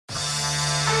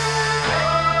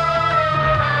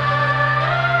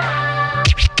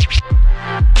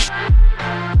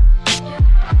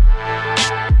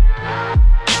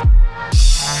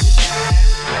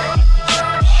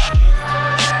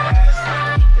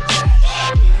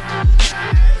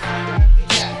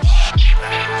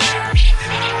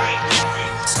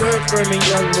firm and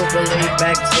young with a laid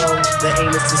back zone. The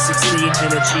aim is to succeed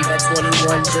and achieve at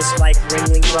 21. Just like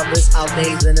Ringling Brothers, our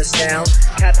days in a sound.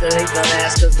 Captivate the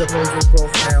last cause the pose is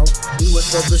profound. Do it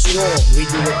for the strong, we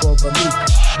do it for the meek.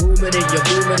 Booming in your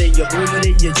booming in your booming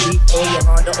in your Jeep, or your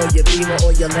Honda, or your Beamer,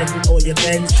 or your Legend, or your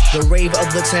Benz. The rave of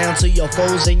the town to your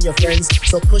foes and your friends.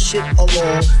 So push it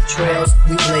along, trails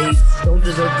we blaze. Don't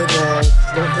deserve the wrong,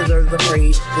 don't deserve the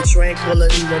praise. The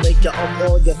tranquility will make you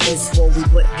all your fists before we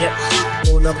put hip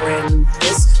on a brand new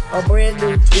twist. A brand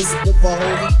new twist with a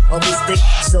holy, a mystic.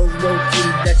 So low key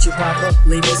that you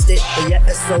probably missed it, but yet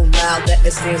it's so loud that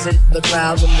it stands in the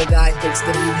crowd. When the guy thinks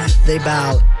to me, they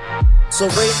bowed. So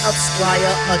rate up,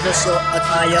 squire, adjust your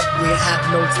attire. We have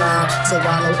no time to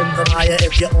wallow in the mire.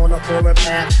 If you're on a foreign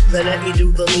path, then let me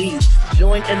do the lead.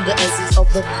 Join in the essence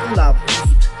of the cool I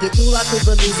breathe. The cool out to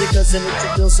the music cause it makes you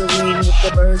feel serene. With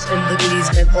the birds and the bees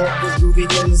and all those groovy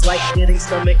things. Like getting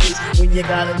stomach aches when you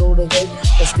gotta go to work,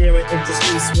 or staring into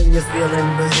space when you're feeling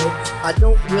the hope. I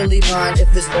don't really mind if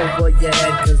it's over your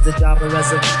head, cause the job of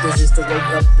resurrectors is to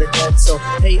wake up the dead. So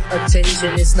pay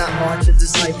attention, it's not hard to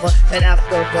decipher. And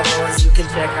after the horns you can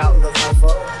check out the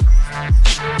cipher.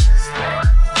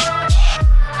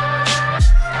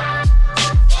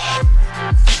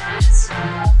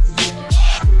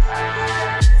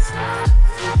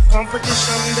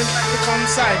 Competition, them like to come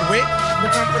sideways. The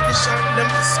competition, them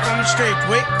must come straight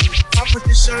way.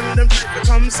 Competition, them like to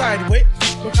come sideways.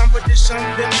 The competition,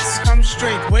 them must come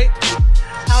straight way.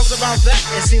 How's about that?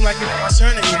 It seemed like it's my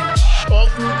turn again. All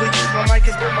through the years, my mic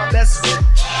has been my best friend.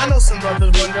 I know some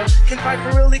brothers wonder, can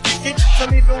Piper really kick it?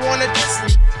 Some even wanna diss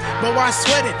me, but why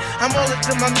sweat it? I'm all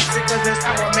into my music cause that's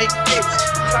how I make hits.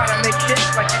 Try to make hits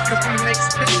like it could be makes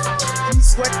hits. You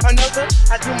sweat another,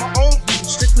 I do my own thing.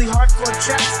 Strictly hardcore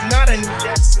tracks, not a new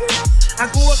jack swing. I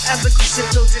grew up as a Christian,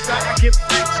 so did I give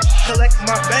thanks. Collect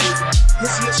my bank,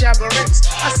 listen to Shabba Ranks.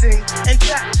 I sing and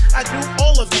rap, I do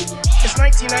all of it. It's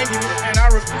 1991 and I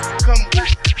refuse to come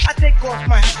back. I take off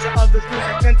my hat to other dudes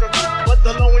that tend to rock, but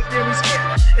the low end theory's here.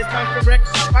 It's time to wreck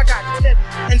shop. I got tip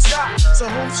and shop, so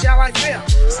whom shall I fear?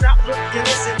 Stop, look, and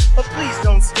listen, but please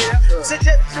don't stare. Sit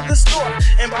head to the store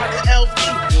and buy the LP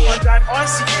on Drive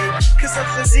RCA.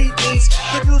 Cassettes and CDs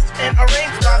produced and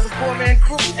arranged by the four-man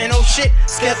crew. And oh shit,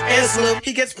 Skeff and Slim,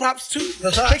 he gets props too.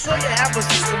 Make sure you have a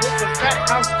system with a fat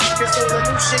house, cause so the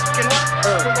new shit can rock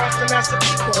from the master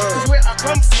people. Cause where I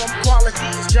come from, quality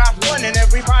is job one, and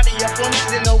everybody up on it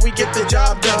to know we get the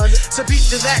job done. So beat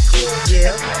to that cool,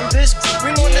 yeah. This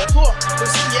bring on the tour, we'll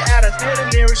see you at a theater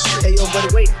nearest you. Hey yo,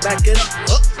 but wait, back it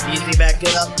up. Easy, back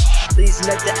it up. Please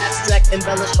let the abstract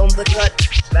embellish on the cut.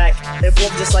 Back and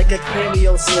forth just like a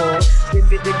cameo song.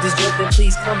 If you dig this joke, then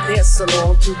please come dance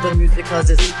along to the music, cause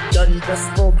it's done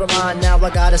just for the line. Now I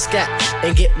gotta scat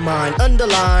and get mine.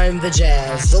 Underline the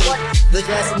jazz. The what? The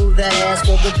jazz move that ass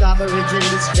for the job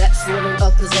originates. That feeling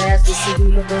of pizzazz. It's a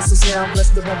universal sound. Bless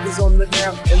the records on the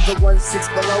ground and the 1-6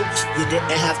 below. You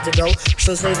didn't have to go.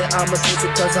 So say that I'm a sister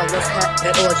cause I was at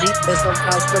an orgy. And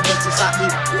sometimes the bunch of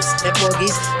sake and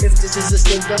porgies. If this is a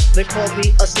stinker, they call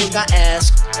me a sink, I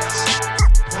ask.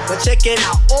 But check it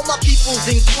out, all my peoples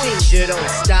in Queens, you don't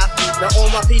stop. Now all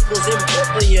my peoples in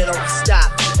Brooklyn, you don't stop.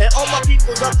 And all my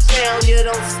peoples uptown, you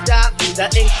don't stop.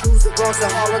 That includes the Bronx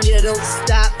and Harlem, you don't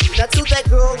stop. Now to that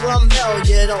girl Rumel,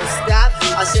 you don't stop.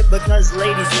 I said because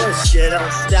ladies first, you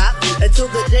don't stop. And to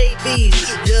the JBs,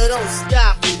 you don't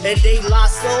stop. And De La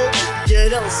Soul,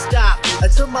 you don't stop.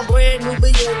 And to my brand new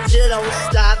Beyonce, you don't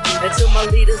stop. And to my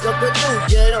leaders of the new,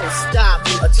 you don't stop.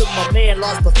 And to my man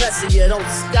Lost Professor, you don't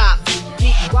stop.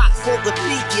 Beat rock for the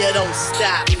beat, you don't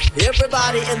stop.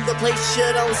 Everybody in the place, you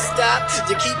don't stop.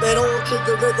 You keep it on to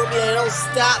the rhythm, you don't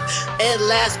stop. And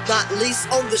last but not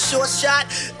least, on the short shot,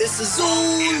 it's the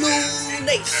Zulu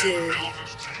Nation.